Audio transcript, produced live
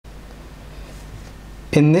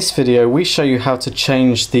In this video we show you how to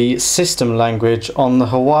change the system language on the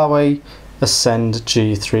Huawei Ascend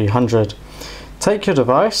G300. Take your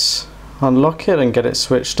device, unlock it and get it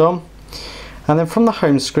switched on, and then from the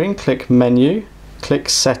home screen click Menu, click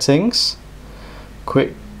Settings,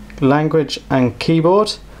 click Language and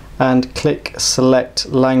Keyboard and click Select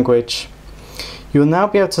Language. You will now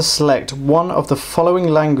be able to select one of the following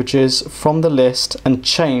languages from the list and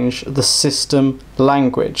change the system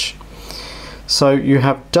language. So you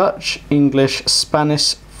have Dutch, English,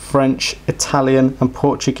 Spanish, French, Italian and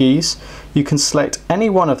Portuguese. You can select any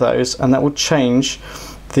one of those and that will change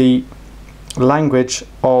the language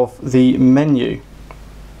of the menu.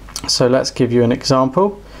 So let's give you an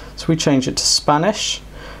example. So we change it to Spanish.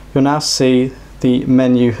 You'll now see the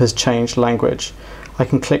menu has changed language. I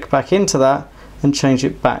can click back into that and change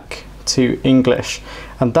it back to English.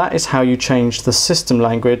 And that is how you change the system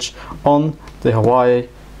language on the Huawei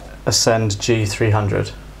Ascend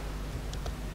G300.